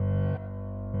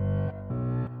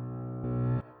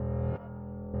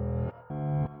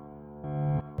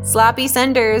Sloppy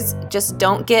senders just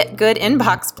don't get good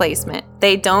inbox placement.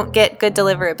 They don't get good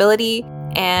deliverability,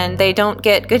 and they don't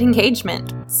get good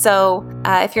engagement. So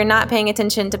if you're not paying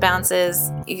attention to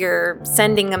bounces, you're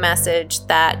sending a message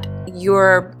that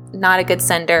you're not a good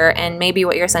sender, and maybe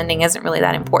what you're sending isn't really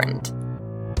that important.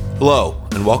 Hello,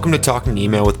 and welcome to Talking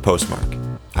Email with Postmark.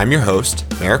 I'm your host,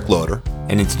 Merrick Loader,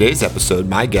 and in today's episode,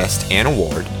 my guest, Anna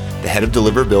Ward, the head of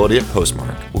deliverability at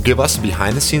Postmark, will give us a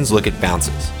behind-the-scenes look at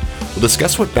bounces. We'll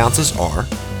discuss what bounces are,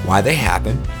 why they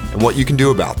happen, and what you can do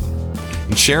about them.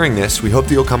 In sharing this, we hope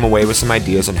that you'll come away with some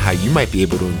ideas on how you might be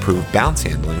able to improve bounce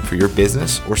handling for your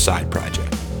business or side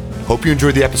project. Hope you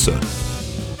enjoyed the episode.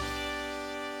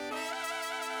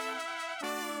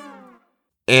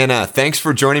 Anna, thanks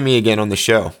for joining me again on the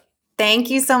show. Thank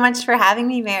you so much for having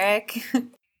me, Merrick.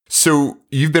 So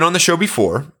you've been on the show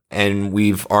before, and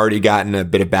we've already gotten a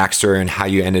bit of backstory on how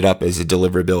you ended up as a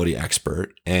deliverability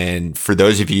expert. And for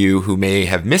those of you who may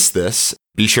have missed this,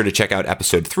 be sure to check out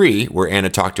episode 3, where Anna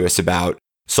talked to us about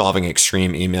solving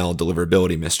extreme email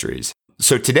deliverability mysteries.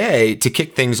 So today, to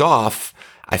kick things off,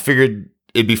 I figured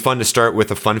it'd be fun to start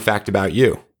with a fun fact about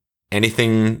you.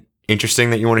 Anything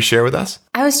interesting that you want to share with us?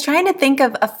 I was trying to think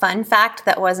of a fun fact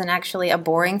that wasn't actually a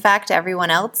boring fact to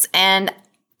everyone else, and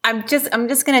I'm just going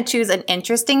to choose an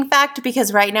interesting fact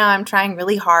because right now I'm trying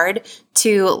really hard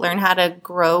to learn how to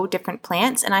grow different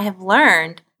plants, and I have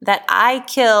learned that I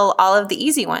kill all of the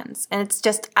easy ones. And it's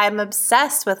just, I'm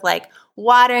obsessed with like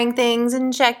watering things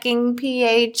and checking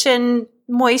pH and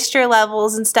moisture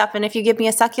levels and stuff. And if you give me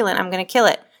a succulent, I'm going to kill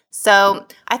it. So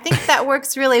I think that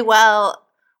works really well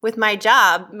with my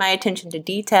job, my attention to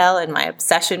detail and my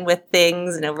obsession with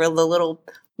things and over the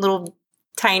little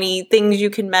tiny things you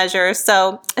can measure.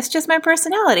 So it's just my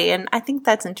personality. And I think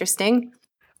that's interesting.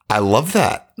 I love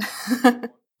that.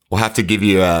 We'll have to give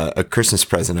you a Christmas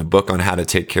present, a book on how to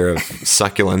take care of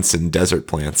succulents and desert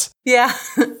plants. Yeah.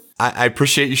 I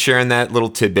appreciate you sharing that little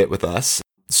tidbit with us.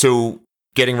 So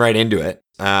getting right into it,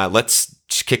 let's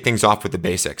kick things off with the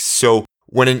basics. So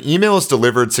when an email is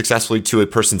delivered successfully to a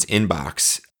person's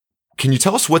inbox, can you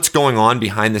tell us what's going on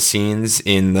behind the scenes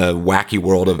in the wacky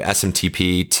world of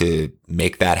SMTP to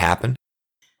make that happen?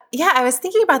 Yeah, I was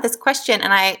thinking about this question,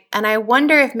 and I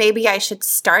wonder if maybe I should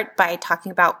start by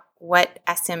talking about what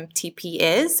SMTP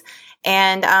is.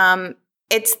 And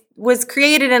it was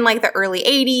created in like the early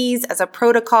 80s as a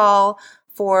protocol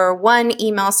for one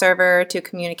email server to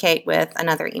communicate with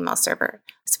another email server,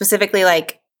 specifically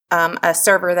like a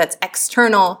server that's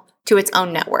external to its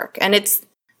own network. And it's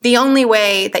the only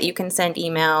way that you can send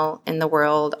email in the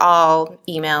world. All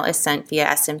email is sent via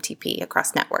SMTP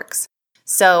across networks.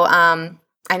 So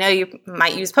I know you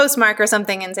might use Postmark or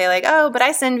something and say like, oh, but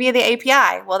I send via the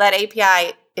API. Well, that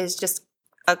API is just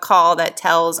a call that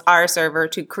tells our server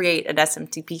to create an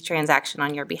SMTP transaction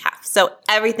on your behalf. So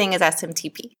everything is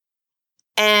SMTP.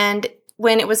 And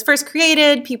when it was first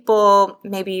created, people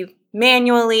maybe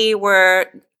manually were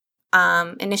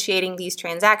initiating these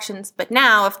transactions. But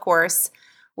now, of course,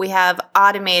 we have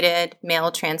automated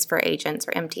mail transfer agents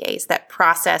or MTAs that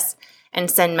process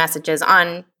and send messages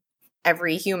on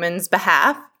every human's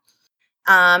behalf.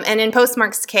 And in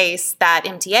Postmark's case, that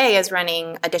MTA is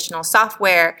running additional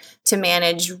software to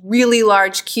manage really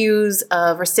large queues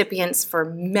of recipients for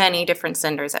many different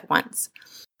senders at once.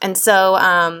 And so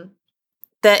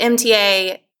the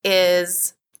MTA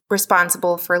is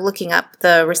responsible for looking up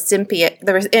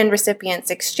the end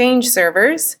recipient's exchange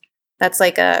servers. That's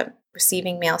like a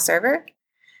receiving mail server.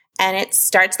 And it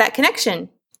starts that connection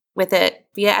with it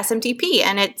via SMTP.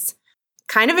 And it's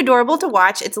kind of adorable to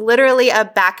watch. It's literally a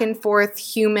back and forth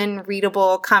human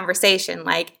readable conversation.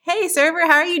 Like, hey, server,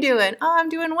 how are you doing? Oh, I'm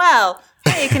doing well.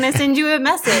 Hey, can I send you a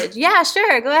message? Yeah,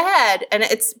 sure. Go ahead. And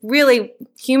it's really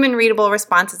human readable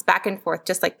responses back and forth,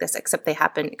 just like this, except they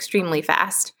happen extremely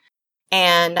fast.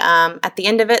 And at the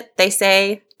end of it, they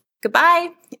say goodbye.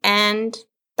 And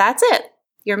that's it.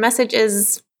 Your message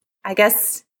is, I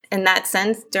guess, in that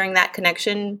sense, during that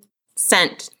connection,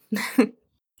 sent.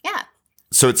 Yeah.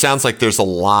 So it sounds like there's a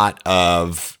lot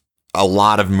of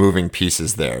moving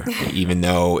pieces there. Even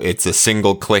though it's a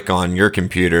single click on your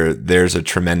computer, there's a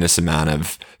tremendous amount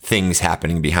of things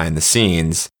happening behind the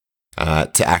scenes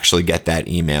to actually get that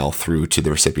email through to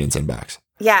the recipient's inbox.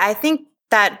 Yeah, I think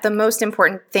that the most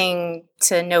important thing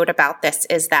to note about this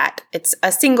is that it's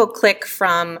a single click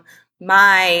from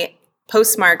my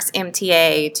Postmark's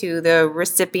MTA to the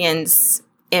recipient's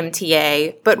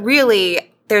MTA, but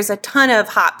really there's a ton of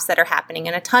hops that are happening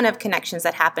and a ton of connections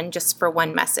that happen just for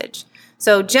one message.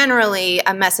 So generally,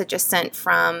 a message is sent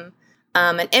from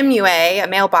an MUA, a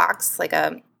mailbox, like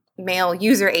a mail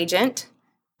user agent,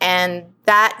 and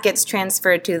that gets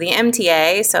transferred to the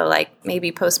MTA, so like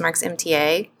maybe Postmark's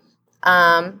MTA.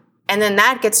 And then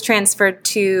that gets transferred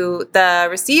to the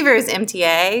receiver's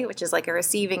MTA, which is like a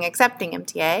receiving, accepting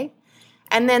MTA.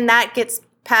 And then that gets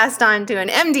passed on to an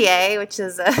MDA, which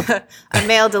is a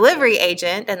mail delivery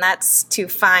agent, and that's to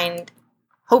find,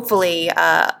 hopefully,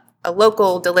 a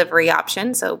local delivery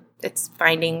option. So it's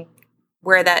finding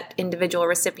where that individual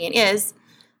recipient is.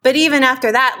 But even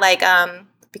after that, like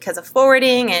because of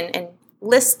forwarding and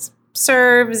list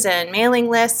serves and mailing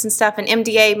lists and stuff, an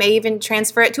MDA may even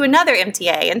transfer it to another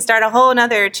MTA and start a whole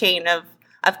other chain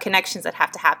of connections that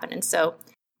have to happen. And so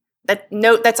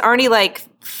that's already like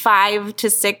 5 to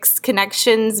 6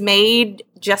 connections made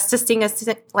just to sing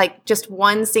just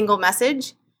one single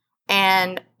message.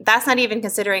 And that's not even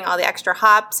considering all the extra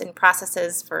hops and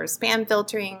processes for spam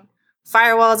filtering,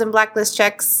 firewalls and blacklist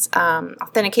checks,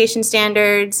 authentication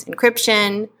standards,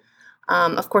 encryption,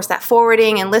 of course, that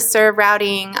forwarding and listserv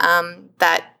routing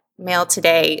that mail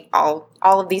today, all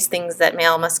of these things that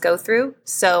mail must go through.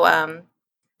 So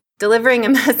delivering a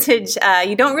message,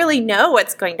 you don't really know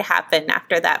what's going to happen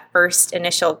after that first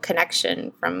initial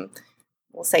connection from,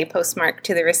 we'll say, Postmark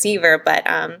to the receiver. But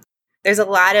there's a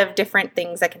lot of different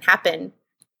things that can happen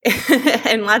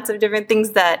and lots of different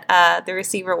things that the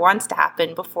receiver wants to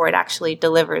happen before it actually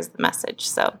delivers the message.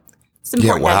 So it's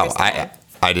important to understand.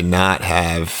 I did not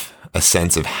have a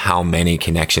sense of how many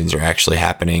connections are actually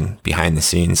happening behind the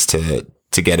scenes to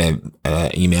get an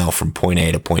email from point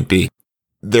A to point B.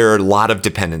 There are a lot of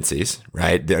dependencies,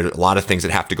 right? There are a lot of things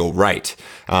that have to go right.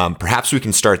 Perhaps we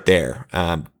can start there.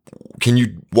 Can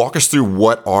you walk us through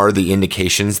what are the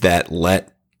indications that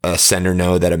let a sender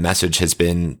know that a message has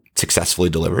been successfully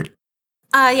delivered?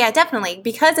 Yeah, definitely.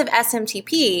 Because of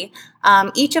SMTP,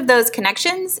 each of those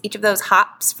connections, each of those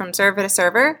hops from server to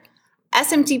server,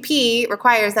 SMTP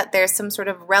requires that there's some sort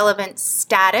of relevant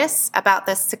status about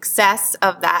the success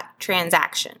of that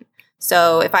transaction.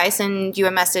 So if I send you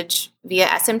a message via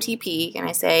SMTP and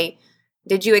I say,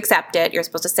 did you accept it? You're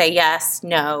supposed to say yes,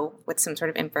 no, with some sort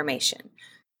of information.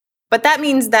 But that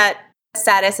means that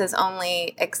status is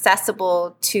only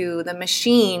accessible to the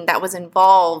machine that was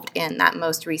involved in that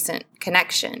most recent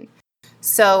connection.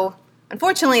 So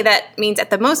unfortunately, that means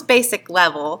at the most basic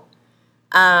level,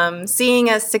 seeing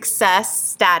a success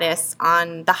status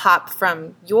on the hop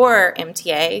from your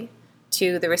MTA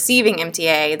to the receiving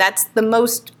MTA, that's the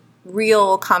most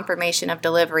real confirmation of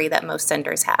delivery that most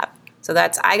senders have. So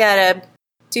that's, I got a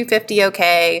 250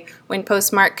 OK when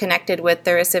Postmark connected with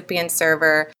the recipient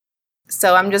server.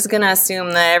 So I'm just going to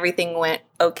assume that everything went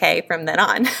okay from then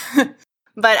on.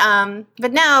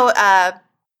 But now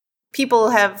people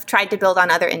have tried to build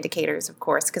on other indicators, of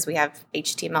course, because we have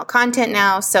HTML content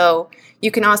now. So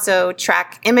you can also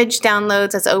track image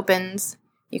downloads as opens.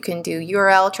 You can do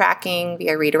URL tracking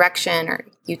via redirection or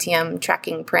UTM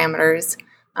tracking parameters.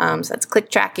 So that's click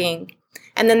tracking.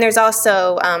 And then there's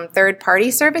also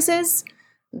third-party services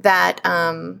that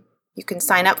you can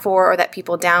sign up for or that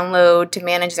people download to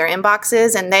manage their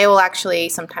inboxes. And they will actually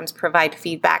sometimes provide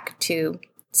feedback to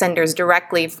senders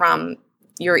directly from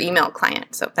your email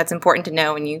client. So that's important to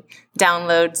know when you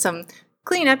download some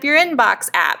clean up your inbox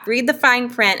app. Read the fine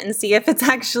print and see if it's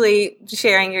actually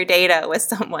sharing your data with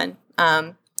someone.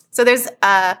 So there's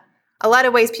a lot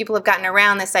of ways people have gotten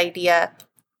around this idea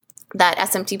that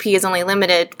SMTP is only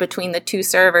limited between the two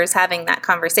servers having that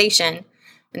conversation.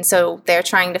 And so they're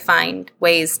trying to find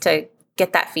ways to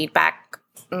get that feedback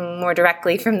more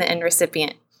directly from the end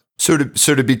recipient. So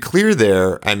to be clear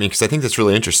there, I mean, because I think that's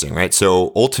really interesting, right?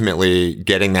 So ultimately,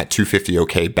 getting that 250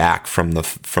 OK back from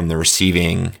the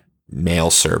receiving mail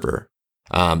server,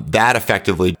 that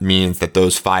effectively means that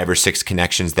those 5 or 6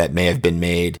 connections that may have been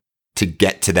made to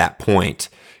get to that point,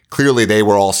 clearly they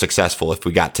were all successful if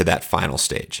we got to that final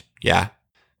stage. Yeah?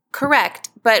 Correct.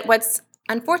 But what's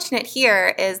unfortunate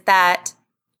here is that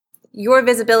your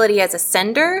visibility as a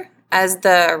sender, as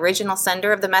the original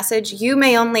sender of the message, you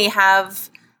may only have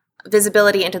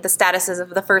visibility into the statuses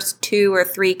of the first 2 or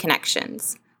 3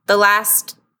 connections. The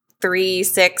last 3,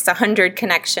 6, 100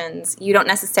 connections, you don't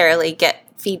necessarily get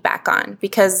feedback on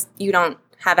because you don't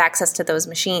have access to those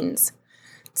machines.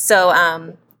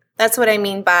 So that's what I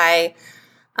mean by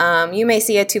you may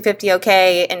see a 250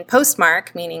 OK in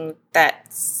Postmark, meaning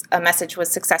that a message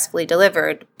was successfully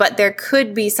delivered, but there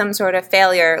could be some sort of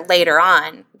failure later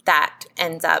on that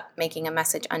ends up making a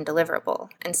message undeliverable.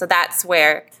 And so that's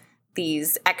where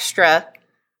these extra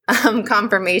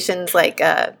confirmations like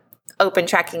open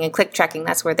tracking and click tracking,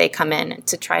 that's where they come in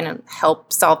to try to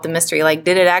help solve the mystery. Like,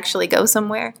 did it actually go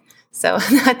somewhere? So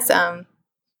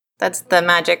that's the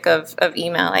magic of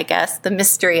email, I guess, the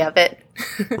mystery of it.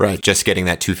 Right. Just getting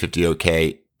that 250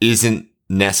 OK isn't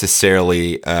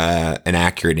necessarily an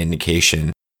accurate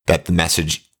indication that the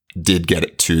message did get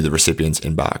it to the recipient's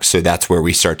inbox. So that's where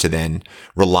we start to then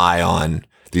rely on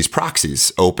these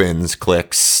proxies, opens,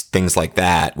 clicks, things like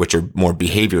that, which are more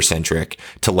behavior centric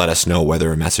to let us know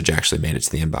whether a message actually made it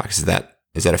to the inbox. Is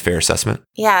that a fair assessment?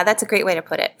 Yeah, that's a great way to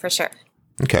put it, for sure.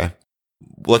 Okay.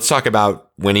 Let's talk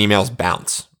about when emails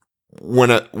bounce.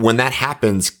 When that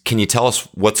happens, can you tell us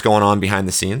what's going on behind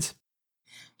the scenes?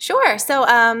 Sure. So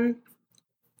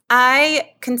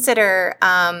I consider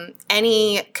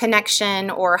any connection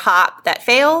or hop that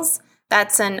fails,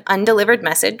 that's an undelivered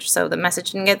message. So the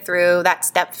message didn't get through, that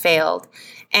step failed.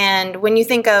 And when you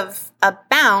think of a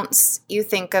bounce, you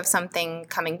think of something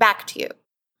coming back to you.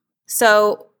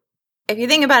 So if you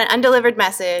think about an undelivered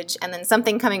message and then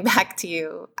something coming back to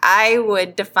you, I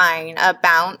would define a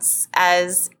bounce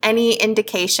as any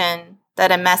indication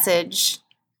that a message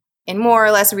in more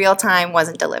or less real time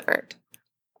wasn't delivered.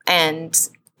 And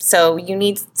so you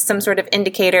need some sort of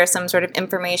indicator, some sort of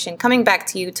information coming back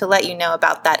to you to let you know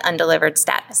about that undelivered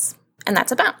status. And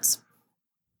that's a bounce.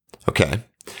 Okay.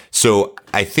 So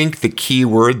I think the key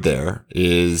word there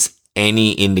is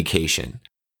any indication.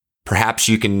 Perhaps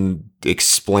you can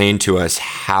explain to us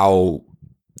how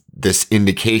this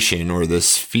indication or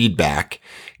this feedback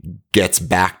gets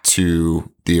back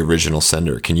to the original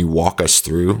sender. Can you walk us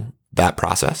through that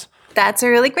process? That's a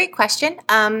really great question.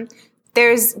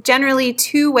 There's generally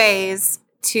two ways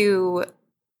to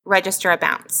register a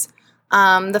bounce.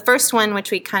 The first one,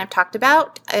 which we kind of talked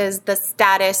about, is the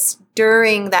status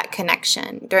during that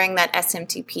connection, during that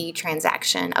SMTP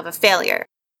transaction of a failure.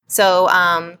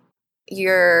 So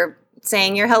you're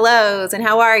saying your hellos and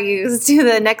how are yous to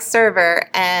the next server,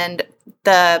 and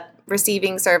the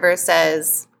receiving server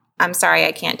says, I'm sorry,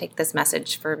 I can't take this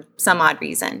message for some odd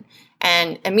reason.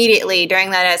 And immediately during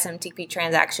that SMTP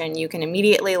transaction, you can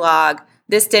immediately log,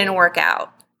 this didn't work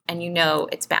out, and you know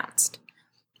it's bounced.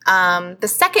 The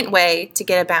second way to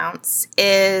get a bounce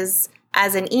is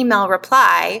as an email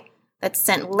reply that's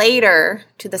sent later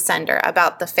to the sender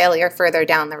about the failure further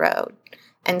down the road.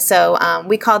 And so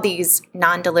we call these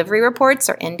non-delivery reports,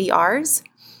 or NDRs.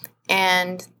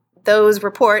 And those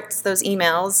reports, those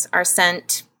emails, are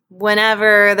sent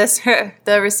whenever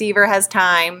the receiver has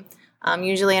time,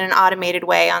 usually in an automated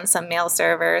way on some mail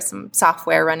server. Some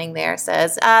software running there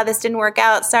says, this didn't work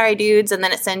out, sorry dudes. And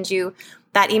then it sends you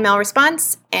that email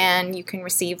response, and you can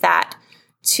receive that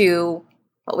to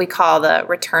what we call the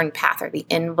return path, or the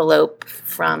envelope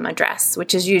from address,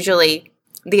 which is usually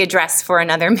the address for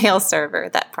another mail server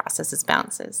that processes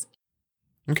bounces.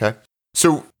 Okay.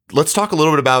 So let's talk a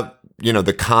little bit about,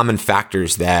 the common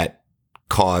factors that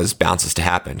cause bounces to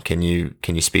happen. Can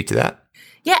you speak to that?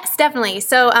 Yes, definitely.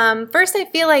 So first, I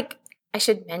feel like I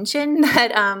should mention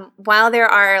that while there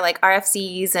are like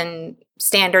RFCs and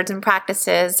standards and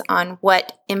practices on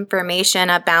what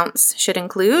information a bounce should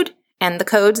include and the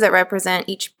codes that represent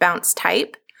each bounce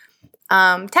type,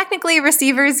 technically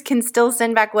receivers can still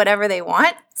send back whatever they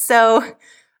want. So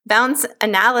bounce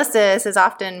analysis is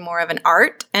often more of an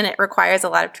art, and it requires a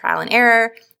lot of trial and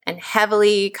error and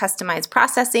heavily customized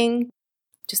processing.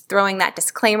 Just throwing that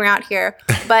disclaimer out here.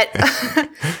 But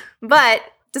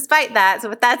despite that, so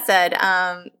with that said,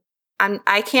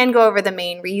 I can go over the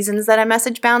main reasons that a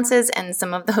message bounces and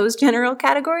some of those general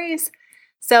categories.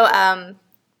 So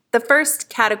the first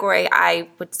category I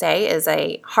would say is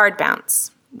a hard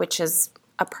bounce, which is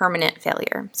a permanent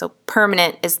failure. So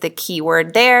permanent is the key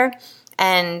word there.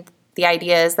 And the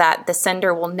idea is that the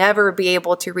sender will never be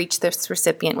able to reach this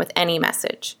recipient with any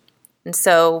message. And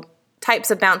so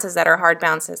types of bounces that are hard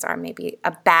bounces are maybe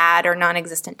a bad or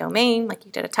non-existent domain, like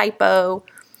you did a typo,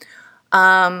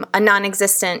 a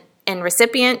non-existent end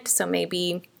recipient. So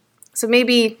maybe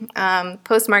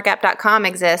postmarkapp.com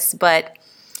exists, but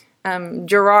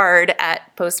Gerard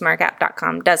at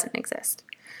postmarkapp.com doesn't exist.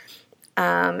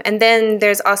 And then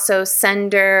there's also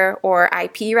sender or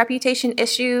IP reputation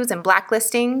issues and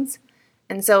blacklistings.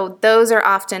 And so those are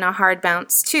often a hard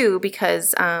bounce too,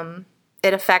 because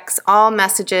it affects all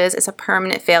messages. It's a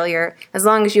permanent failure. As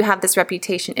long as you have this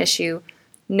reputation issue,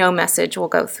 no message will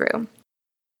go through.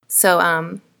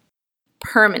 So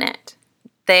permanent.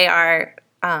 They are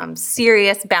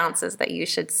serious bounces that you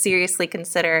should seriously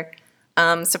consider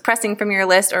suppressing from your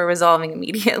list or resolving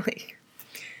immediately.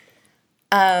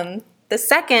 The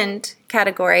second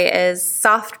category is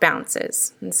soft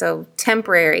bounces. And so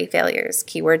temporary failures,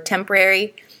 keyword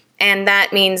temporary. And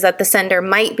that means that the sender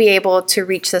might be able to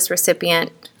reach this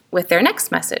recipient with their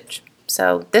next message.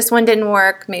 So this one didn't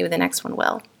work, maybe the next one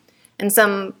will. And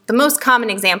the most common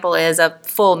example is a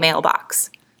full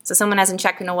mailbox. So someone hasn't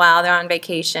checked in a while, they're on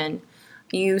vacation,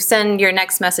 you send your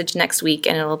next message next week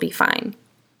and it'll be fine.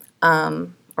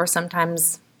 Or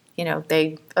sometimes,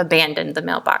 they abandon the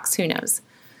mailbox. Who knows?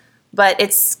 But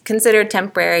it's considered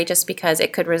temporary just because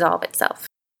it could resolve itself.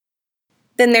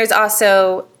 Then there's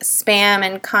also spam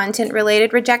and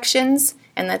content-related rejections,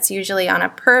 and that's usually on a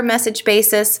per-message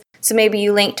basis. So maybe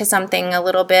you link to something a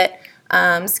little bit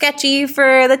sketchy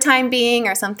for the time being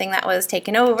or something that was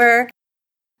taken over.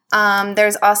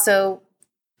 There's also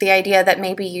the idea that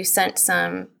maybe you sent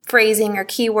some phrasing or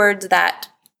keywords that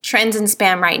trends in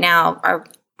spam right now are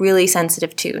really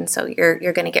sensitive to, and so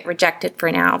you're going to get rejected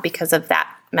for now because of that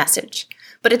message.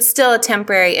 But it's still a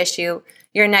temporary issue.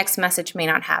 Your next message may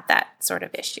not have that sort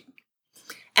of issue.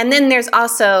 And then there's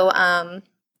also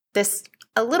this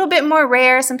a little bit more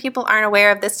rare. Some people aren't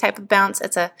aware of this type of bounce.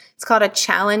 It's called a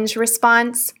challenge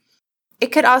response.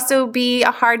 It could also be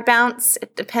a hard bounce.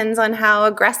 It depends on how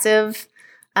aggressive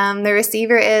the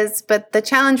receiver is. But the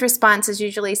challenge response is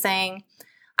usually saying,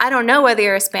 I don't know whether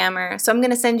you're a spammer, so I'm going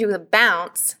to send you a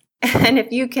bounce. And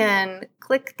if you can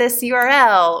click this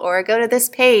URL or go to this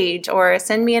page or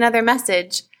send me another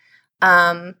message,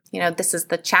 this is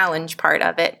the challenge part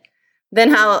of it,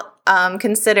 then I'll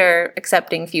consider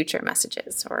accepting future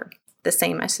messages or the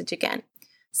same message again.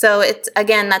 So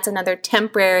that's another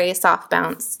temporary soft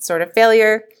bounce sort of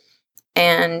failure.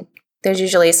 And there's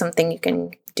usually something you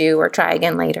can do or try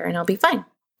again later and it'll be fine.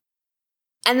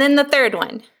 And then the third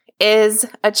one is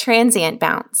a transient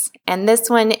bounce. And this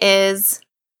one is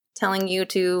telling you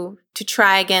to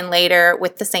try again later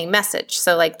with the same message.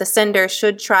 So like the sender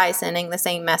should try sending the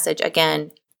same message again,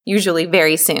 usually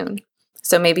very soon.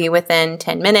 So maybe within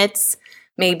 10 minutes,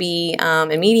 maybe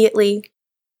immediately.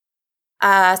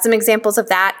 Some examples of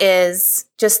that is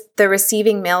just the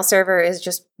receiving mail server is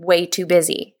just way too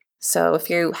busy. So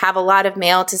if you have a lot of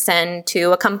mail to send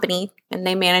to a company and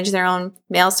they manage their own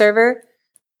mail server,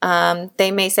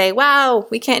 they may say, wow,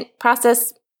 we can't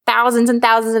process thousands and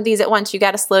thousands of these at once. You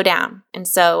got to slow down. And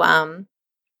so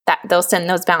they'll send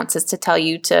those bounces to tell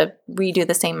you to redo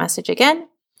the same message again.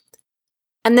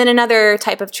 And then another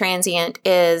type of transient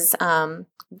is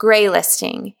gray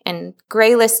listing. And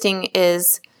gray listing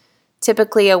is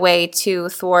typically a way to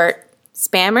thwart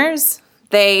spammers.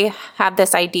 They have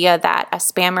this idea that a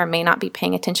spammer may not be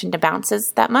paying attention to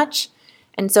bounces that much.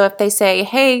 And so if they say,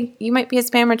 hey, you might be a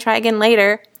spammer, try again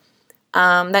later,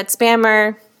 that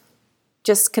spammer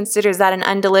just considers that an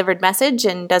undelivered message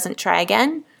and doesn't try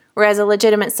again. Whereas a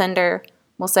legitimate sender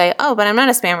will say, oh, but I'm not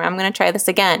a spammer, I'm going to try this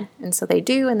again. And so they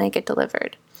do, and they get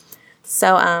delivered.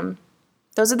 So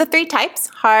those are the three types: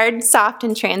 hard, soft,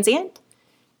 and transient.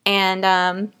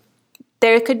 And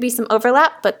there could be some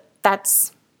overlap, but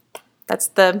that's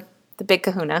the big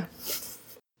kahuna.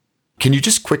 Can you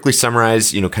just quickly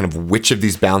summarize, kind of which of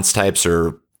these bounce types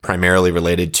are primarily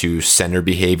related to sender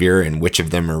behavior and which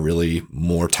of them are really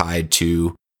more tied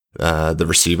to the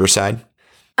receiver side?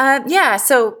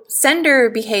 So sender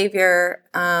behavior,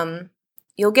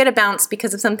 you'll get a bounce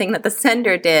because of something that the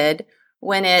sender did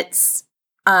when it's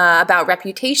about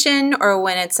reputation or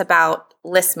when it's about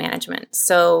list management.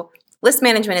 So list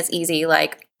management is easy,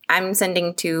 like I'm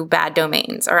sending to bad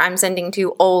domains or I'm sending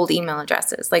to old email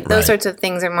addresses. Like those sorts of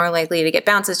things are more likely to get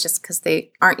bounces just because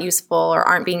they aren't useful or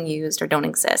aren't being used or don't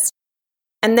exist.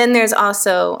 And then there's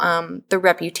also the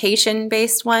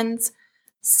reputation-based ones.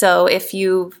 So if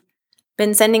you've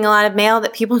been sending a lot of mail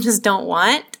that people just don't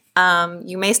want,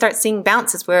 you may start seeing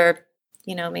bounces where,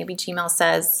 maybe Gmail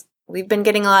says, we've been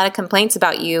getting a lot of complaints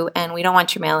about you and we don't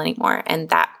want your mail anymore. And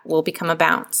that will become a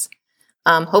bounce.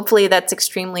 Hopefully that's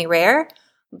extremely rare,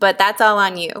 but that's all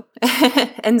on you.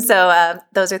 And so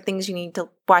those are things you need to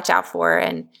watch out for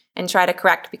and try to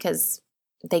correct because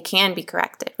they can be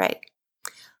corrected, right?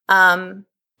 And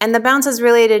the bounces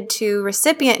related to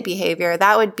recipient behavior,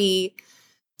 that would be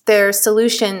their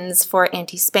solutions for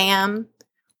anti-spam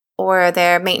or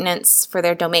their maintenance for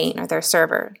their domain or their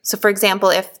server. So for example,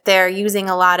 if they're using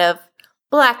a lot of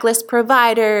blacklist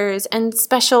providers and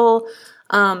special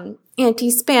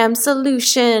anti-spam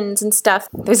solutions and stuff,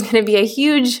 there's going to be a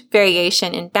huge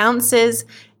variation in bounces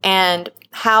and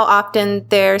how often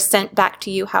they're sent back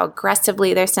to you, how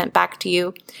aggressively they're sent back to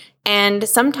you. And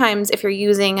sometimes if you're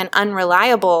using an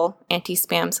unreliable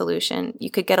anti-spam solution, you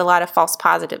could get a lot of false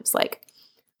positives like,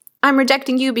 I'm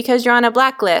rejecting you because you're on a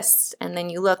blacklist. And then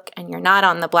you look and you're not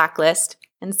on the blacklist.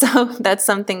 And so that's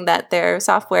something that their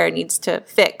software needs to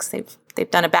fix. They've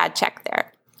done a bad check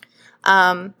there.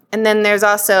 And then there's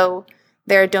also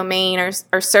their domain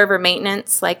or server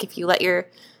maintenance, like if you let your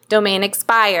domain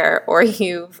expire or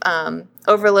you've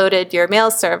overloaded your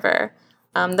mail server.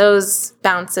 Those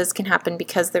bounces can happen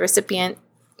because the recipient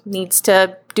needs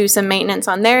to do some maintenance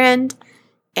on their end,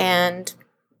 and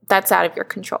that's out of your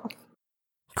control.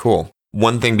 Cool.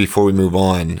 One thing before we move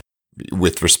on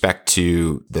with respect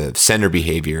to the sender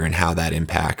behavior and how that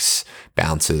impacts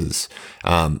bounces.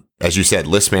 As you said,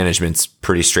 list management's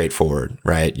pretty straightforward,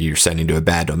 right? You're sending to a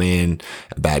bad domain,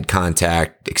 a bad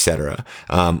contact, etc.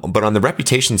 But on the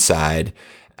reputation side,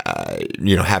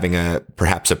 having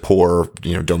perhaps a poor,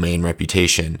 domain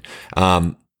reputation,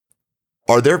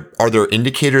 are there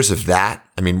indicators of that?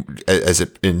 I mean,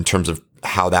 in terms of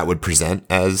how that would present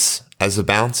as a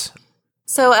bounce?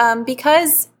 So,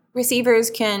 because receivers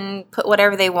can put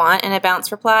whatever they want in a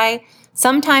bounce reply,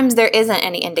 sometimes there isn't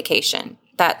any indication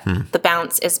that the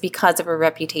bounce is because of a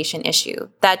reputation issue.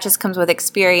 That just comes with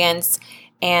experience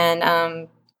and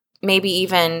maybe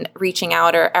even reaching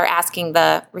out or asking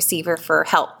the receiver for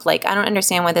help. Like, I don't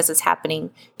understand why this is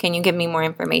happening. Can you give me more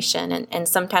information? And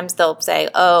sometimes they'll say,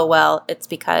 oh, well, it's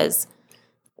because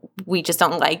we just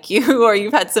don't like you or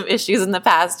you've had some issues in the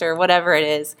past or whatever it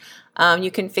is.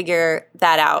 You can figure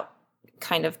that out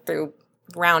kind of through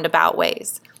roundabout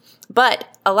ways. But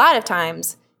a lot of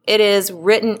times it is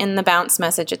written in the bounce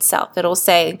message itself. It'll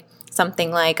say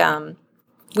something like,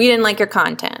 we didn't like your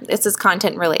content. This is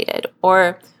content related.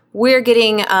 Or we're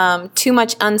getting too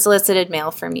much unsolicited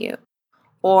mail from you.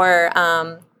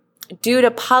 Or due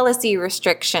to policy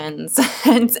restrictions,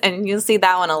 and you'll see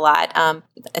that one a lot,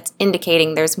 it's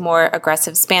indicating there's more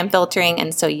aggressive spam filtering,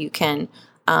 and so you can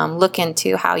look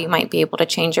into how you might be able to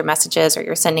change your messages or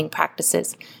your sending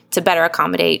practices to better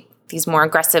accommodate these more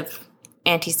aggressive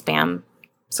anti-spam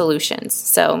solutions.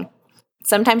 So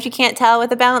sometimes you can't tell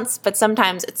with a bounce, but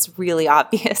sometimes it's really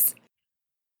obvious.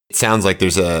 It sounds like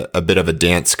there's a bit of a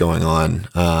dance going on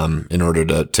in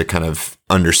order to kind of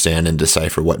understand and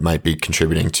decipher what might be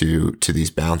contributing to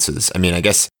these bounces. I mean, I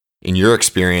guess in your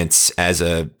experience as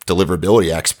a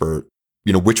deliverability expert,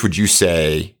 which would you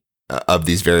say of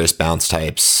these various bounce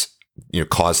types,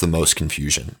 cause the most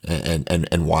confusion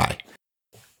and why?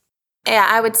 Yeah,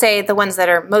 I would say the ones that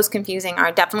are most confusing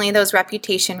are definitely those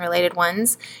reputation related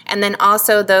ones. And then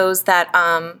also those that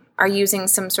are using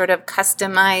some sort of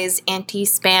customized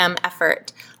anti-spam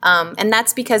effort. And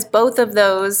that's because both of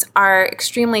those are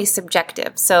extremely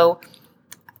subjective. So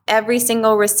every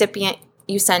single recipient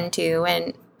you send to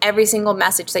and every single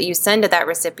message that you send to that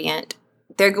recipient,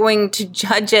 they're going to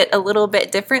judge it a little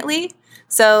bit differently.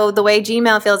 So the way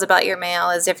Gmail feels about your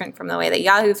mail is different from the way that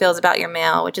Yahoo feels about your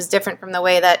mail, which is different from the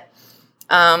way that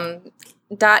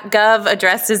 .gov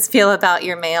addresses feel about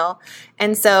your mail.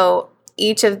 And so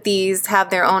each of these have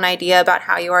their own idea about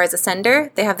how you are as a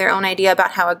sender. They have their own idea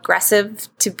about how aggressive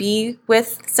to be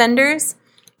with senders.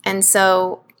 And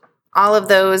so all of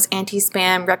those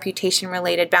anti-spam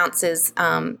reputation-related bounces,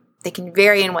 they can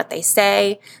vary in what they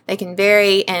say. They can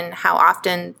vary in how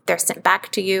often they're sent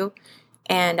back to you.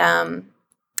 And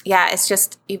it's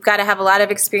just, you've got to have a lot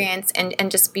of experience and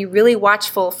just be really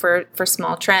watchful for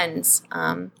small trends.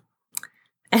 And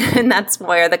that's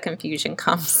where the confusion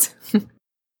comes.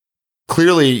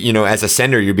 Clearly, as a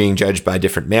sender, you're being judged by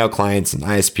different mail clients and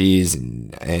ISPs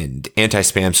and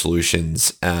anti-spam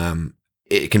solutions.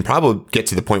 It can probably get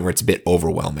to the point where it's a bit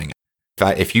overwhelming.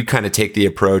 If you kind of take the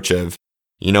approach of,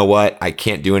 you know what, I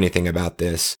can't do anything about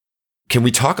this. Can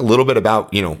we talk a little bit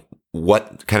about,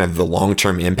 what kind of the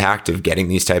long-term impact of getting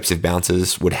these types of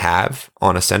bounces would have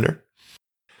on a sender?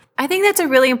 I think that's a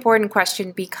really important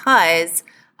question because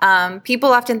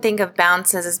people often think of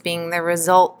bounces as being the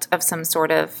result of some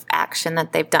sort of action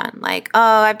that they've done. Like, oh,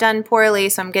 I've done poorly,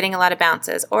 so I'm getting a lot of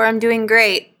bounces. Or I'm doing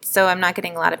great, so I'm not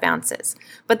getting a lot of bounces.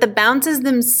 But the bounces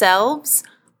themselves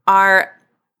are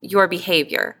your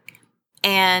behavior.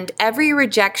 And every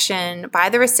rejection by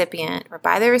the recipient or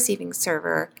by the receiving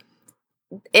server,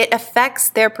 it affects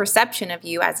their perception of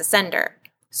you as a sender.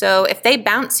 So if they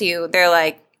bounce you, they're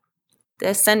like,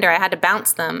 this sender, I had to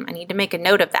bounce them. I need to make a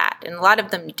note of that. And a lot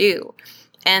of them do.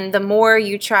 And the more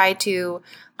you try to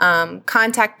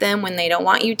contact them when they don't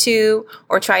want you to,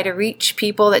 or try to reach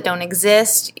people that don't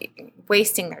exist,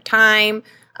 wasting their time,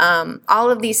 all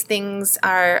of these things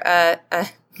are a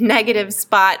negative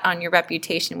spot on your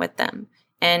reputation with them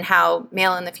and how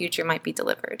mail in the future might be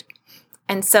delivered.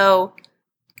 And so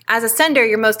as a sender,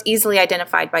 you're most easily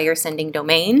identified by your sending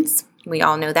domains. We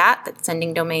all know that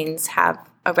sending domains have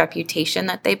a reputation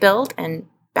that they build, and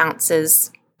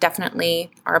bounces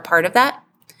definitely are a part of that.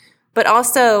 But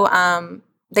also,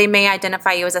 they may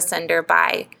identify you as a sender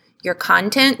by your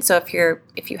content. So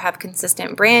if you have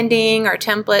consistent branding or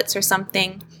templates or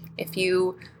something, if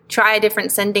you try a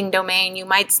different sending domain, you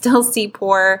might still see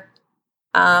poor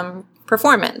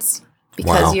performance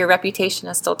because your reputation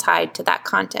is still tied to that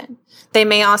content. They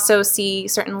may also see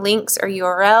certain links or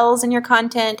URLs in your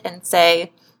content and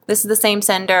say, this is the same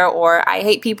sender, or I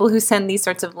hate people who send these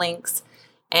sorts of links.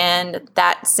 And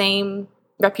that same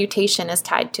reputation is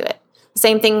tied to it.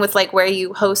 Same thing with like where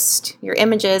you host your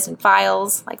images and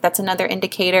files. Like that's another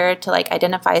indicator to like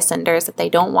identify senders that they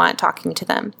don't want talking to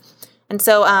them. And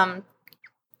so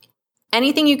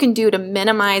anything you can do to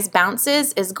minimize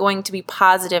bounces is going to be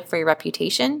positive for your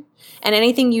reputation. And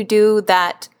anything you do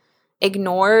that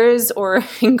ignores or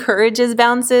encourages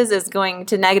bounces is going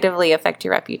to negatively affect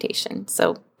your reputation.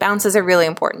 So bounces are really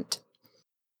important.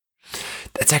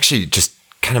 That's actually just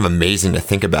kind of amazing to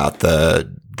think about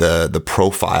the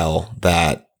profile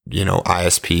that,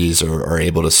 ISPs are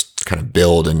able to kind of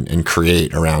build and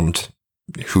create around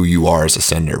who you are as a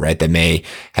sender, right? That may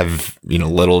have,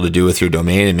 little to do with your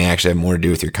domain and may actually have more to do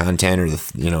with your content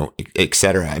or et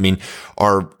cetera. I mean,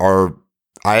 are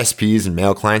ISPs and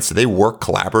mail clients, do they work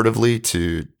collaboratively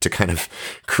to kind of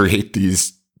create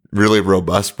these really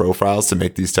robust profiles to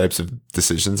make these types of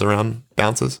decisions around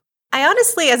bounces? I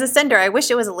honestly, as a sender, I wish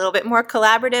it was a little bit more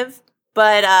collaborative,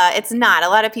 but it's not. A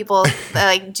lot of people,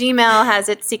 like Gmail has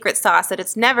its secret sauce that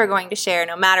it's never going to share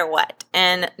no matter what.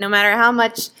 And no matter how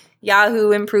much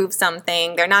Yahoo improves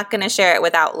something, they're not going to share it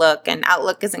with Outlook, and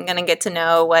Outlook isn't going to get to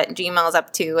know what Gmail's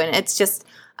up to. And it's just,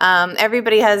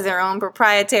 everybody has their own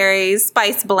proprietary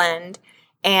spice blend.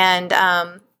 And,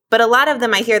 but a lot of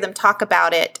them, I hear them talk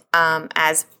about it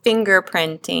as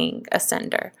fingerprinting a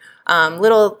sender.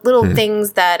 Little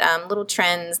things that, little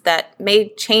trends that may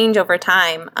change over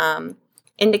time,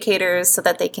 indicators so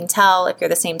that they can tell if you're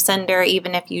the same sender,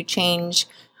 even if you change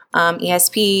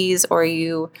ESPs or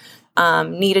you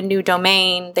need a new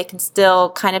domain, they can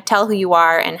still kind of tell who you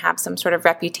are and have some sort of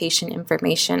reputation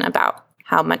information about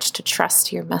how much to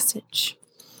trust your message.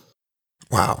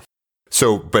 Wow.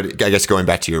 So, but I guess going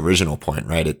back to your original point,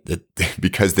 right?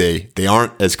 Because they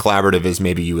aren't as collaborative as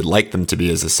maybe you would like them to be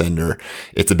as a sender,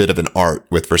 it's a bit of an art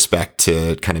with respect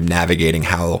to kind of navigating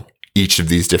how each of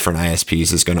these different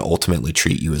ISPs is going to ultimately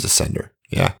treat you as a sender.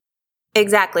 Yeah.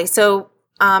 Exactly. So,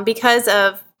 because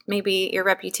of maybe your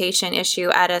reputation issue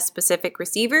at a specific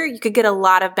receiver, you could get a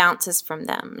lot of bounces from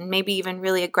them, and maybe even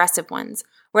really aggressive ones.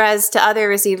 Whereas to other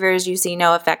receivers, you see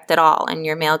no effect at all and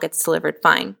your mail gets delivered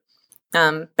fine.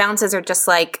 Bounces are just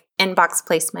like inbox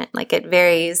placement. Like it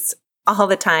varies all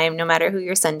the time, no matter who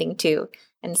you're sending to.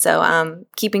 And so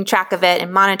keeping track of it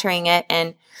and monitoring it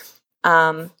and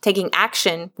taking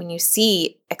action when you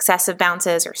see excessive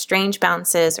bounces or strange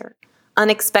bounces or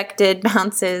unexpected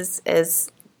bounces is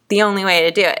the only way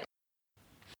to do it.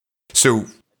 So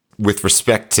with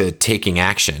respect to taking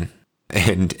action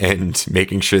and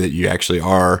making sure that you actually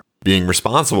are being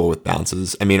responsible with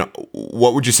bounces, I mean,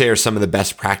 what would you say are some of the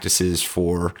best practices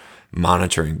for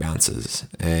monitoring bounces?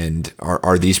 And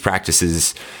are these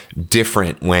practices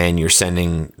different when you're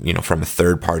sending, from a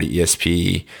third-party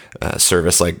ESP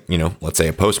service like, let's say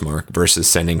a Postmark versus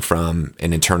sending from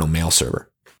an internal mail server?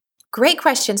 Great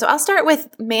question. So I'll start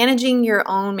with managing your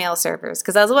own mail servers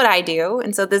because that's what I do.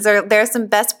 And so there are some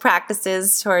best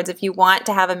practices towards if you want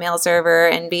to have a mail server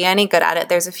and be any good at it,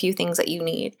 there's a few things that you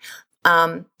need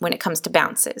when it comes to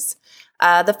bounces.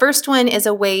 The first one is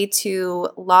a way to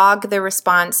log the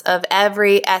response of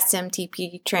every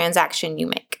SMTP transaction you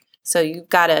make. So you've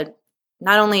got to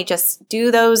not only just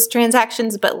do those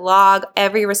transactions, but log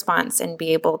every response and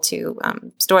be able to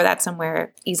store that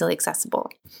somewhere easily accessible.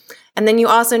 And then you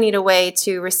also need a way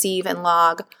to receive and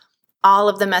log all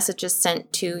of the messages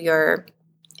sent to your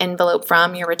envelope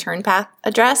from your return path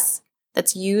address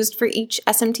that's used for each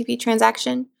SMTP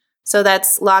transaction. So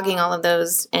that's logging all of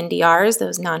those NDRs,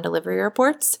 those non-delivery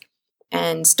reports,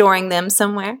 and storing them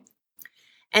somewhere.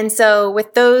 And so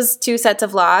with those two sets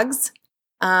of logs,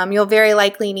 you'll very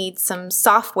likely need some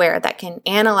software that can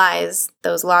analyze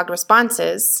those logged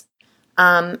responses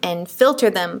and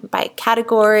filter them by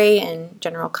category and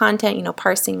general content,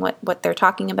 parsing what they're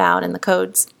talking about and the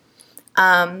codes.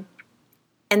 And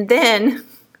then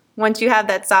once you have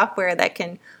that software that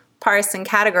can parse and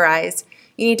categorize,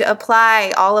 you need to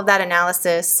apply all of that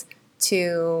analysis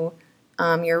to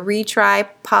your retry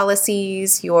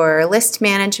policies, your list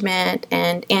management,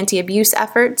 and anti-abuse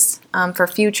efforts for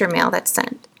future mail that's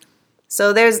sent.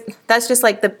 So that's just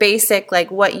like the basic,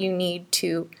 like what you need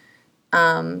to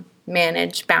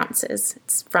manage bounces.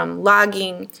 It's from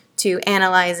logging to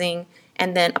analyzing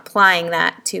and then applying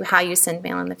that to how you send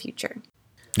mail in the future.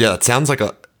 Yeah, it sounds like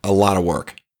a lot of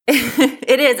work.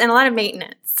 It is, and a lot of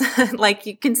maintenance. Like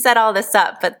you can set all this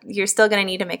up, but you're still going to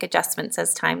need to make adjustments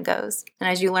as time goes and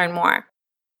as you learn more.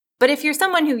 But if you're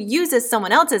someone who uses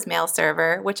someone else's mail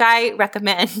server, which I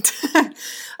recommend,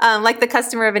 like the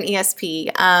customer of an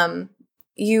ESP,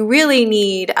 you really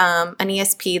need an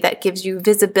ESP that gives you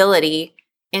visibility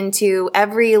into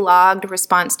every logged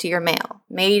response to your mail,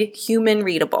 made human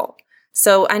readable.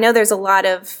 So I know there's a lot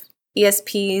of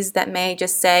ESPs that may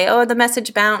just say, oh, the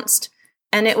message bounced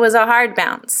and it was a hard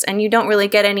bounce. And you don't really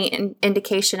get any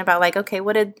indication about like, okay,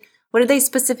 what did they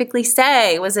specifically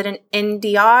say? Was it an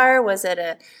NDR? Was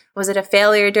it a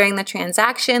failure during the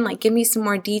transaction? Like, give me some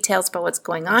more details about what's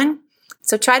going on.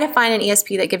 So try to find an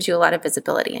ESP that gives you a lot of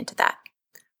visibility into that,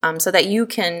 so that you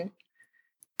can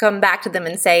come back to them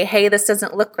and say, hey, this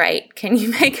doesn't look right. Can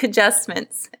you make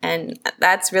adjustments? And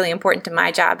that's really important to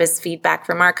my job, is feedback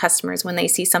from our customers when they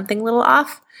see something a little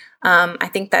off. I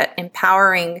think that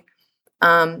empowering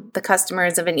the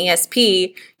customers of an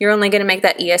ESP, you're only going to make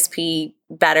that ESP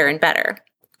better and better,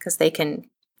 because they're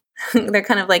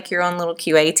kind of like your own little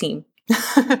QA team.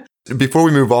 Before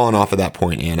we move on off of that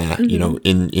point, Anna,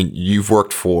 you've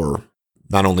worked for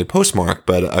not only Postmark,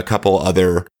 but a couple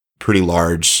other pretty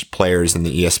large players in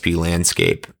the ESP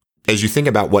landscape. As you think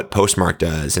about what Postmark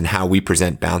does and how we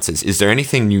present bounces, is there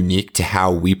anything unique to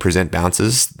how we present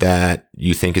bounces that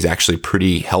you think is actually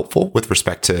pretty helpful with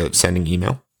respect to sending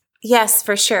email? Yes,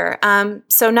 for sure.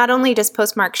 So not only does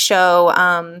Postmark show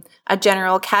a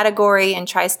general category and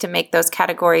tries to make those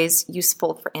categories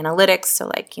useful for analytics, so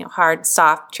like, hard,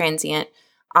 soft, transient,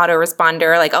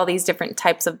 autoresponder, like all these different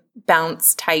types of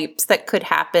bounce types that could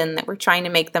happen, that we're trying to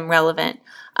make them relevant.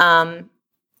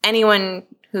 Anyone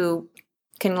who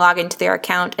can log into their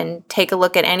account and take a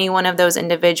look at any one of those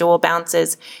individual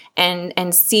bounces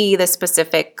and see the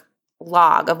specific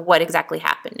log of what exactly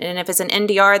happened. And if it's an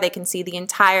NDR, they can see the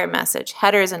entire message,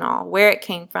 headers and all, where it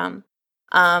came from.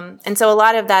 And so a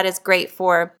lot of that is great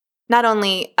for not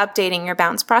only updating your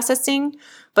bounce processing,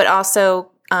 but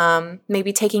also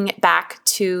maybe taking it back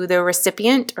to the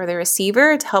recipient or the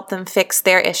receiver to help them fix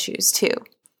their issues too.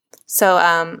 So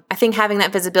I think having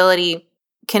that visibility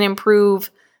can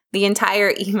improve the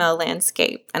entire email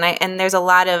landscape. And there's a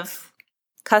lot of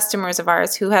customers of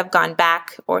ours who have gone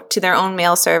back or to their own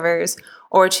mail servers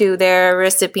or to their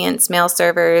recipients' mail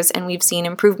servers, and we've seen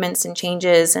improvements and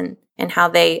changes in how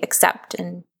they accept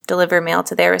and deliver mail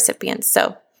to their recipients.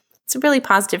 So it's a really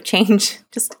positive change.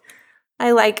 Just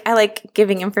I like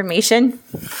giving information.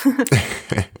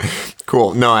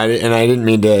 Cool. No, I didn't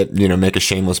mean to, make a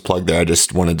shameless plug there. I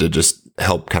just wanted to just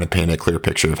help kind of paint a clear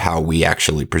picture of how we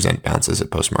actually present bounces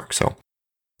at Postmark. So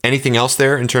anything else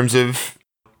there in terms of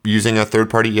using a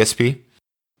third-party ESP?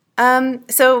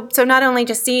 So not only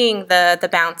just seeing the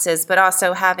bounces, but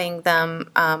also having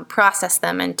them process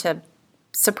them into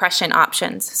suppression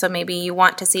options. So maybe you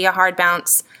want to see a hard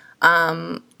bounce,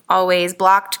 always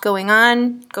blocked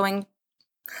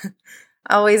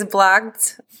always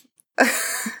blocked.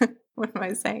 What am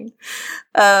I saying?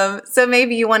 So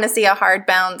maybe you want to see a hard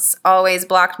bounce, always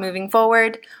blocked moving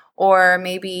forward, or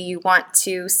maybe you want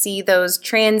to see those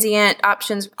transient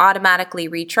options automatically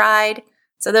retried.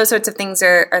 So those sorts of things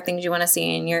are things you want to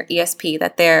see in your ESP,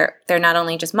 that they're not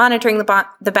only just monitoring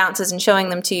the bounces and showing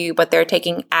them to you, but they're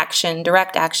taking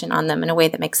direct action on them in a way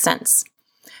that makes sense.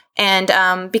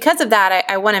 And because of that,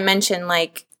 I want to mention,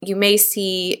 like, you may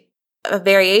see a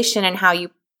variation in how you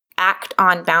act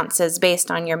on bounces based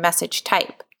on your message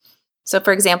type. So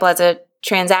for example, as a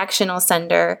transactional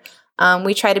sender,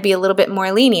 we try to be a little bit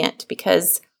more lenient,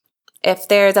 because if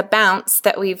there's a bounce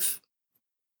that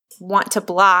want to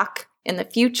block in the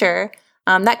future,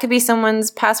 that could be someone's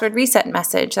password reset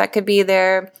message. That could be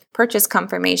their purchase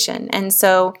confirmation. And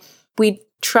so we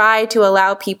try to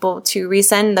allow people to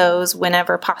resend those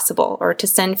whenever possible, or to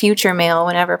send future mail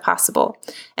whenever possible.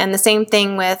 And the same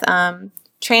thing with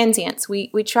transients. We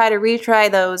try to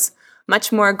retry those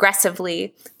much more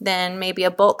aggressively than maybe a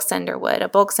bulk sender would. A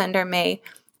bulk sender may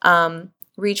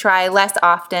retry less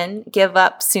often, give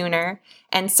up sooner,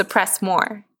 and suppress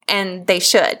more. And they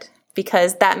should,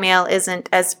 because that mail isn't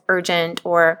as urgent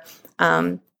or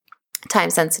time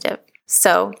sensitive.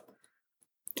 So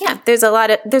yeah, there's a lot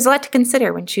to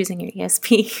consider when choosing your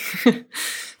ESP.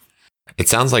 It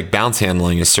sounds like bounce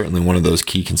handling is certainly one of those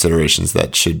key considerations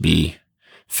that should be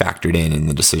factored in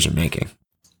the decision making.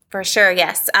 For sure,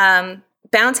 yes.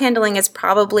 Bounce handling is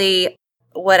probably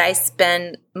what I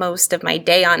spend most of my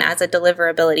day on as a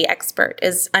deliverability expert,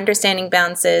 is understanding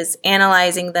bounces,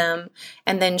 analyzing them,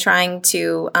 and then trying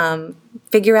to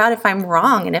figure out if I'm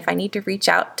wrong and if I need to reach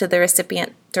out to the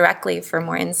recipient directly for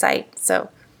more insight. So,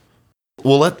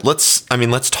 well,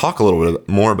 let's talk a little bit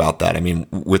more about that. I mean,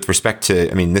 with respect to,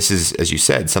 this is, as you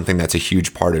said, something that's a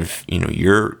huge part of,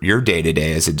 your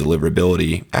day-to-day as a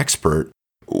deliverability expert.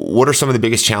 What are some of the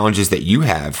biggest challenges that you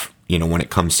have, when it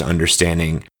comes to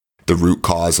understanding the root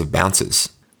cause of bounces?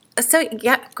 So,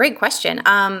 yeah, great question.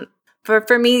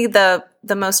 For me, the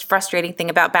most frustrating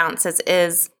thing about bounces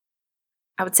is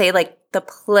I would say like the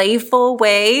playful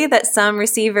way that some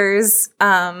receivers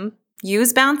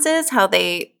use bounces, how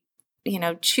they,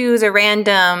 choose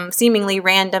a seemingly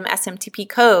random SMTP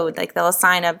code. Like they'll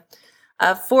assign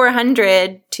a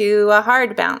 400 to a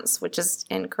hard bounce, which is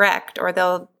incorrect, or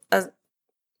they'll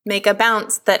make a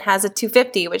bounce that has a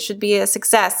 250, which should be a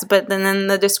success, but then in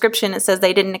the description it says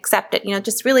they didn't accept it.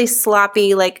 Just really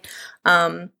sloppy. Like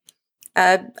I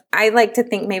like to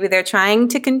think maybe they're trying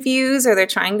to confuse, or they're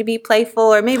trying to be playful,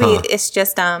 or maybe it's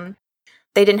just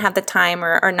they didn't have the time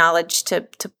or knowledge to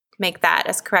make that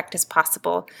as correct as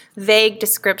possible. Vague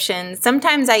descriptions.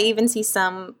 Sometimes I even see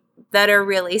some that are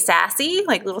really sassy,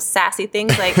 like little sassy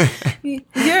things like,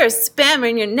 you're a spammer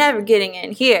and you're never getting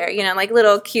in here, like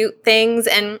little cute things.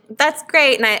 And that's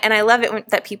great. And I love it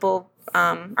that people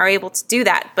are able to do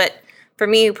that. But for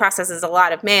me, who processes a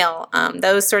lot of mail,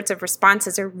 those sorts of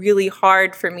responses are really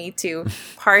hard for me to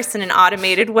parse in an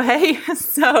automated way.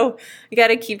 So you got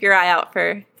to keep your eye out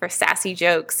for sassy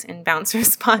jokes and bounce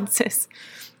responses.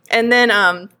 And then,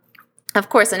 of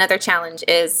course, another challenge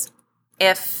is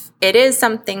if it is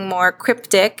something more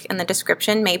cryptic in the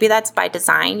description, maybe that's by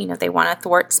design, they want to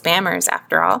thwart spammers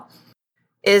after all,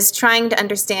 is trying to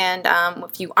understand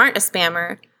if you aren't a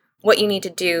spammer, what you need to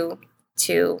do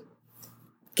to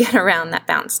get around that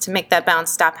bounce, to make that bounce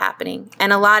stop happening.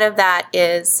 And a lot of that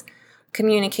is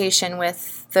communication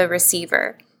with the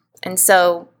receiver. And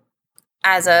so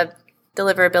as a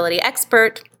deliverability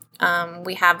expert,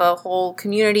 we have a whole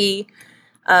community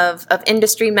of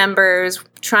industry members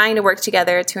trying to work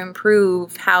together to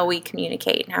improve how we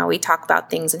communicate, and how we talk about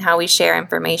things, and how we share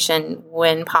information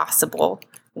when possible,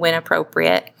 when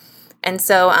appropriate. And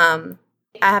so I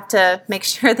have to make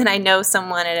sure that I know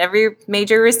someone at every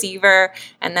major receiver,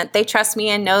 and that they trust me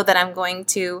and know that I'm going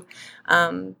to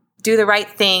do the right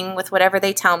thing with whatever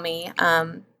they tell me.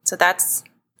 So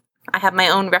I have my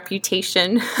own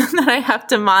reputation that I have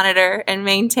to monitor and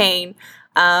maintain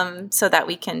so that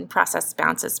we can process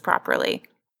bounces properly.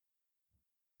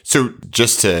 So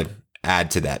just to add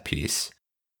to that piece,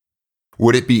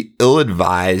 would it be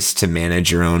ill-advised to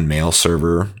manage your own mail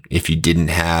server if you didn't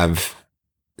have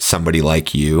somebody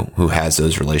like you who has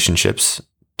those relationships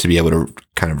to be able to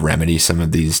kind of remedy some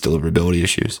of these deliverability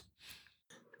issues?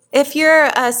 If you're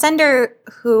a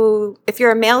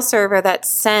mail server that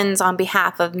sends on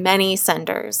behalf of many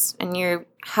senders, and you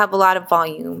have a lot of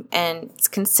volume and it's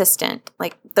consistent,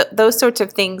 like those sorts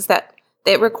of things that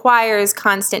it requires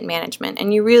constant management,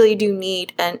 and you really do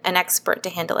need an expert to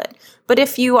handle it. But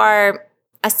if you are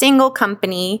a single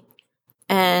company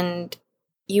and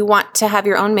you want to have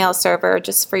your own mail server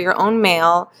just for your own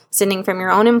mail, sending from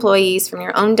your own employees, from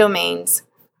your own domains,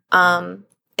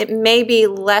 it may be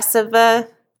less of a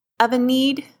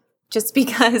need, just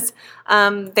because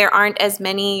there aren't as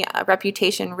many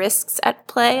reputation risks at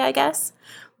play, I guess.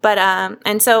 But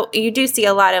and so you do see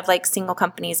a lot of like single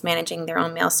companies managing their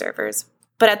own mail servers.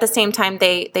 But at the same time,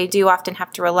 they do often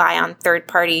have to rely on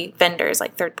third-party vendors,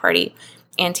 like third-party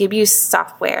anti-abuse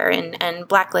software and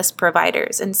blacklist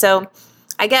providers. And so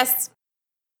I guess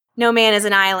no man is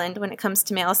an island when it comes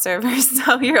to mail servers.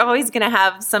 So you're always going to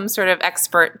have some sort of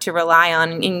expert to rely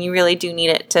on, and you really do need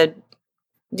it to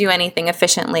do anything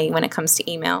efficiently when it comes to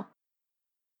email.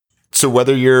 So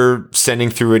whether you're sending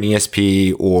through an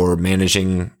ESP or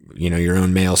managing, your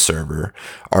own mail server,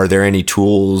 are there any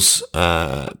tools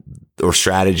or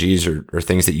strategies or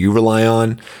things that you rely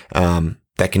on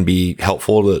that can be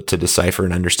helpful to decipher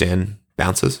and understand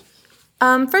bounces?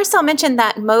 First, I'll mention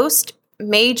that most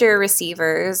major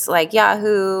receivers like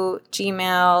Yahoo,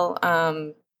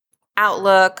 Gmail,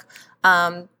 Outlook,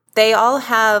 they all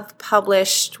have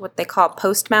published what they call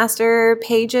postmaster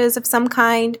pages of some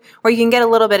kind, where you can get a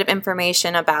little bit of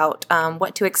information about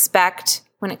what to expect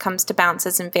when it comes to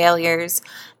bounces and failures,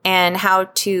 and how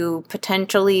to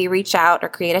potentially reach out or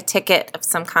create a ticket of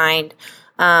some kind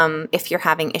if you're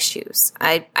having issues.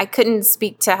 I couldn't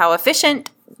speak to how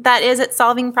efficient that is at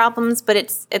solving problems, but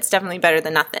it's definitely better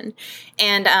than nothing.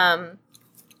 And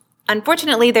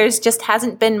unfortunately, there's just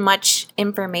hasn't been much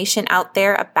information out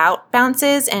there about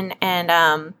bounces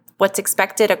and what's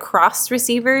expected across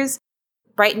receivers.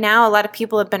 Right now, a lot of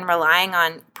people have been relying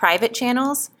on private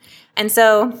channels. And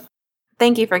so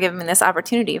thank you for giving me this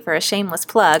opportunity for a shameless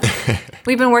plug.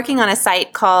 We've been working on a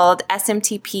site called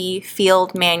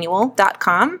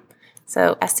smtpfieldmanual.com.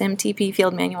 So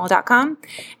smtpfieldmanual.com.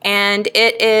 And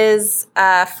it is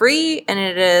free and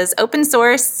it is open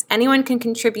source. Anyone can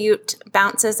contribute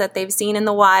bounces that they've seen in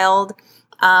the wild,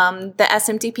 the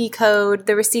SMTP code,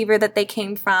 the receiver that they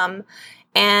came from.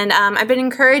 And I've been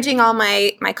encouraging all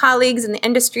my colleagues in the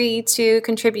industry to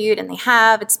contribute, and they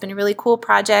have. It's been a really cool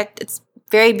project. It's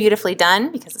very beautifully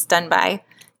done because it's done by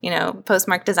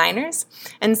postmark designers.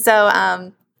 And so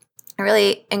I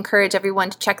really encourage everyone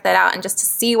to check that out and just to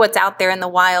see what's out there in the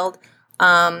wild,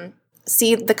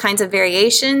 see the kinds of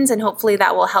variations, and hopefully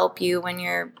that will help you when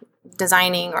you're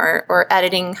designing or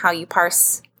editing how you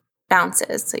parse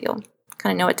bounces. So you'll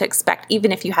kind of know what to expect,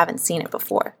 even if you haven't seen it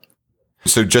before.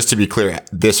 So just to be clear,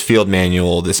 this field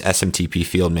manual, this SMTP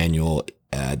field manual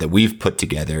that we've put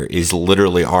together is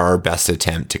literally our best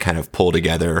attempt to kind of pull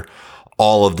together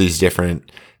all of these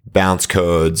different bounce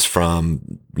codes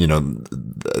from,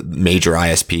 the major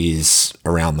ISPs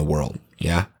around the world.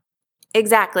 Yeah.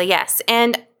 Exactly. Yes.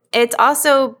 And it's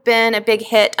also been a big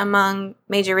hit among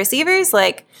major receivers.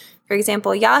 Like, for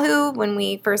example, Yahoo, when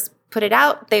we first put it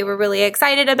out, they were really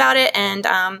excited about it. And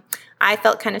I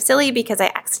felt kind of silly because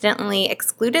I accidentally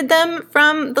excluded them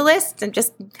from the list, and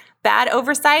just bad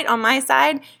oversight on my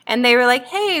side. And they were like,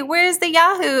 hey, where's the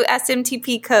Yahoo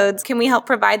SMTP codes? Can we help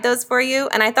provide those for you?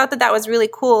 And I thought that was really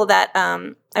cool that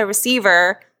a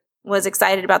receiver was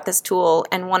excited about this tool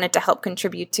and wanted to help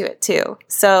contribute to it too.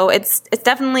 So it's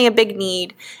definitely a big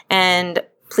need, and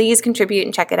please contribute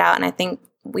and check it out. And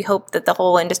we hope that the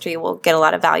whole industry will get a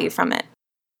lot of value from it.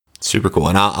 Super cool.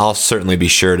 And I'll certainly be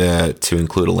sure to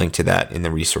include a link to that in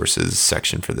the resources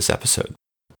section for this episode.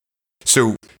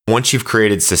 So once you've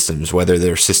created systems, whether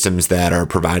they're systems that are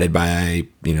provided by,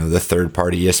 the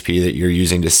third-party ESP that you're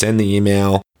using to send the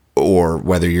email, or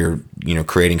whether you're,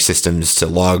 creating systems to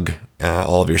log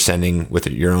all of your sending with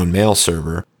your own mail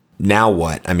server, now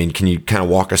what? I mean, can you kind of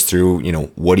walk us through,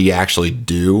 what do you actually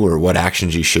do, or what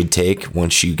actions you should take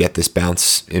once you get this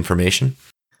bounce information?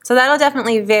 So that'll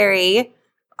definitely vary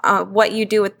what you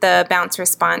do with the bounce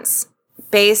response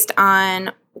based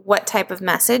on what type of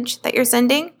message that you're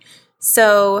sending.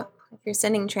 So if you're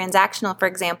sending transactional, for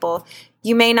example,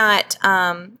 you may not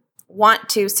want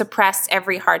to suppress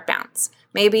every hard bounce.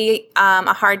 Maybe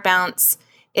a hard bounce,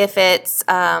 if it's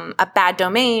a bad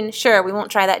domain, sure, we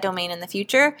won't try that domain in the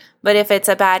future. But if it's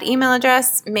a bad email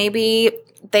address, maybe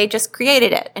they just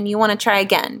created it and you want to try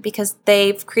again because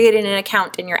they've created an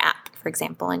account in your app, for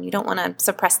example, and you don't want to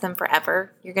suppress them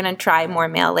forever. You're going to try more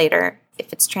mail later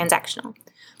if it's transactional.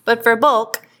 But for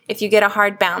bulk, if you get a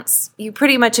hard bounce, you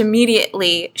pretty much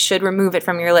immediately should remove it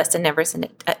from your list and never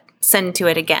send to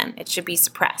it again. It should be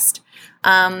suppressed.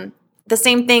 The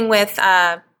same thing with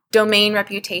domain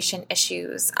reputation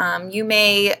issues. You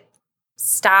may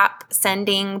stop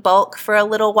sending bulk for a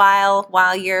little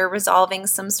while you're resolving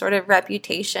some sort of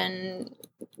reputation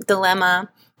dilemma.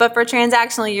 But for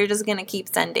transactional, you're just going to keep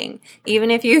sending.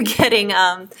 Even if you're getting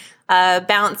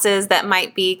bounces that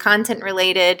might be content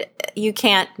related, you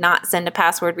can't not send a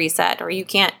password reset, or you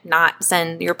can't not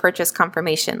send your purchase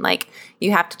confirmation. Like,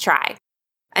 you have to try.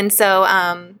 And so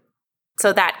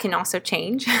that can also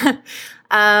change.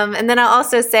 And then I'll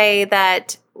also say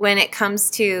that when it comes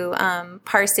to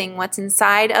parsing what's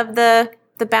inside of the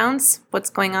bounce, what's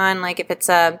going on, like if it's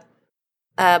a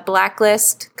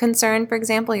blacklist concern, for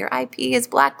example, your IP is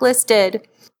blacklisted.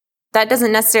 That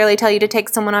doesn't necessarily tell you to take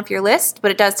someone off your list,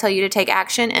 but it does tell you to take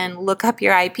action and look up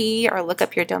your IP or look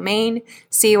up your domain,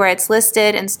 see where it's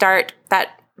listed, and start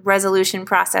that resolution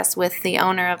process with the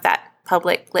owner of that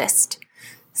public list.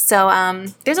 So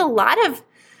there's a lot of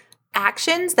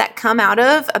actions that come out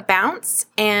of a bounce,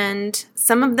 and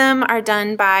some of them are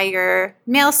done by your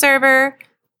mail server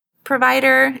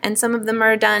provider, and some of them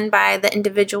are done by the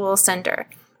individual sender.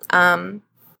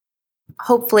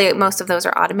 Hopefully, most of those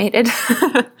are automated.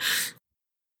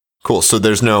 Cool. So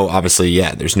there's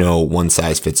no one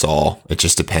size fits all. It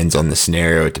just depends on the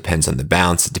scenario. It depends on the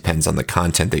bounce. It depends on the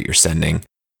content that you're sending.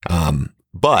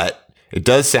 But it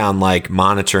does sound like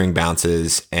monitoring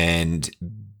bounces and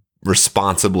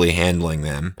responsibly handling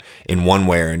them in one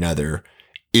way or another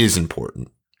is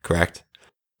important, correct?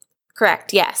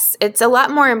 Correct, yes. It's a lot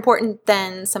more important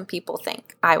than some people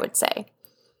think, I would say.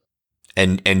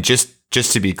 And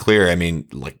just to be clear, I mean,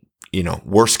 like,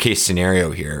 worst case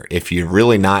scenario here, if you're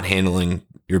really not handling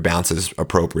your bounces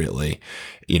appropriately,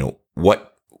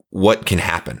 what can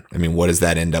happen? I mean, what does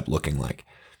that end up looking like?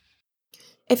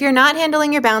 If you're not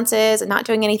handling your bounces and not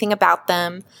doing anything about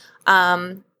them,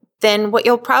 then what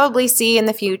you'll probably see in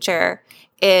the future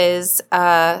is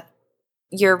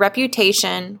your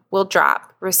reputation will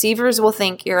drop. Receivers will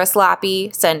think you're a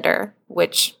sloppy sender,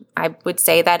 which I would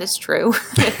say that is true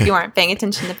if you aren't paying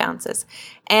attention to bounces.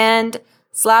 And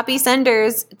sloppy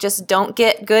senders just don't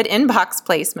get good inbox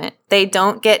placement. They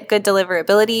don't get good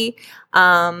deliverability,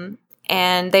 and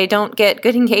they don't get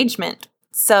good engagement.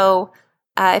 So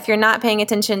if you're not paying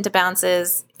attention to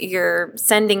bounces, you're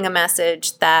sending a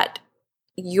message that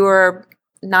you're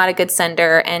not a good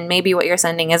sender, and maybe what you're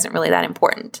sending isn't really that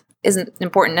important. isn't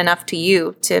important enough to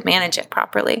you to manage it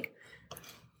properly.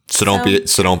 So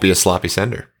don't be a sloppy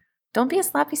sender. Don't be a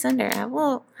sloppy sender. Have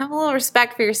a little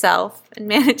respect for yourself and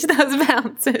manage those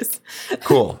bounces.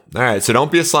 Cool. All right. So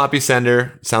don't be a sloppy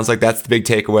sender. Sounds like that's the big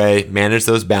takeaway. Manage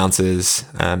those bounces.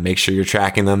 Make sure you're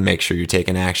tracking them. Make sure you're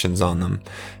taking actions on them.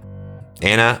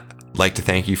 Anna, I'd like to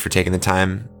thank you for taking the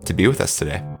time to be with us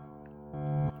today.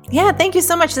 Yeah, thank you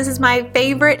so much. This is my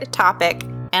favorite topic,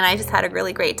 and I just had a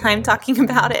really great time talking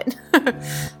about it.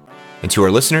 And to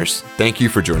our listeners, thank you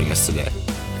for joining us today.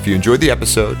 If you enjoyed the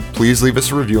episode, please leave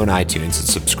us a review on iTunes and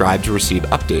subscribe to receive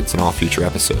updates on all future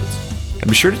episodes. And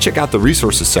be sure to check out the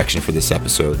resources section for this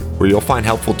episode, where you'll find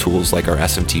helpful tools like our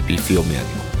SMTP field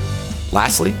manual.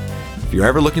 Lastly, if you're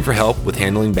ever looking for help with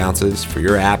handling bounces for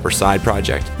your app or side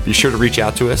project, be sure to reach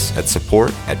out to us at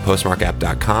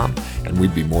support@postmarkapp.com, and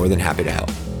we'd be more than happy to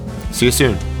help. See you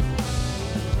soon.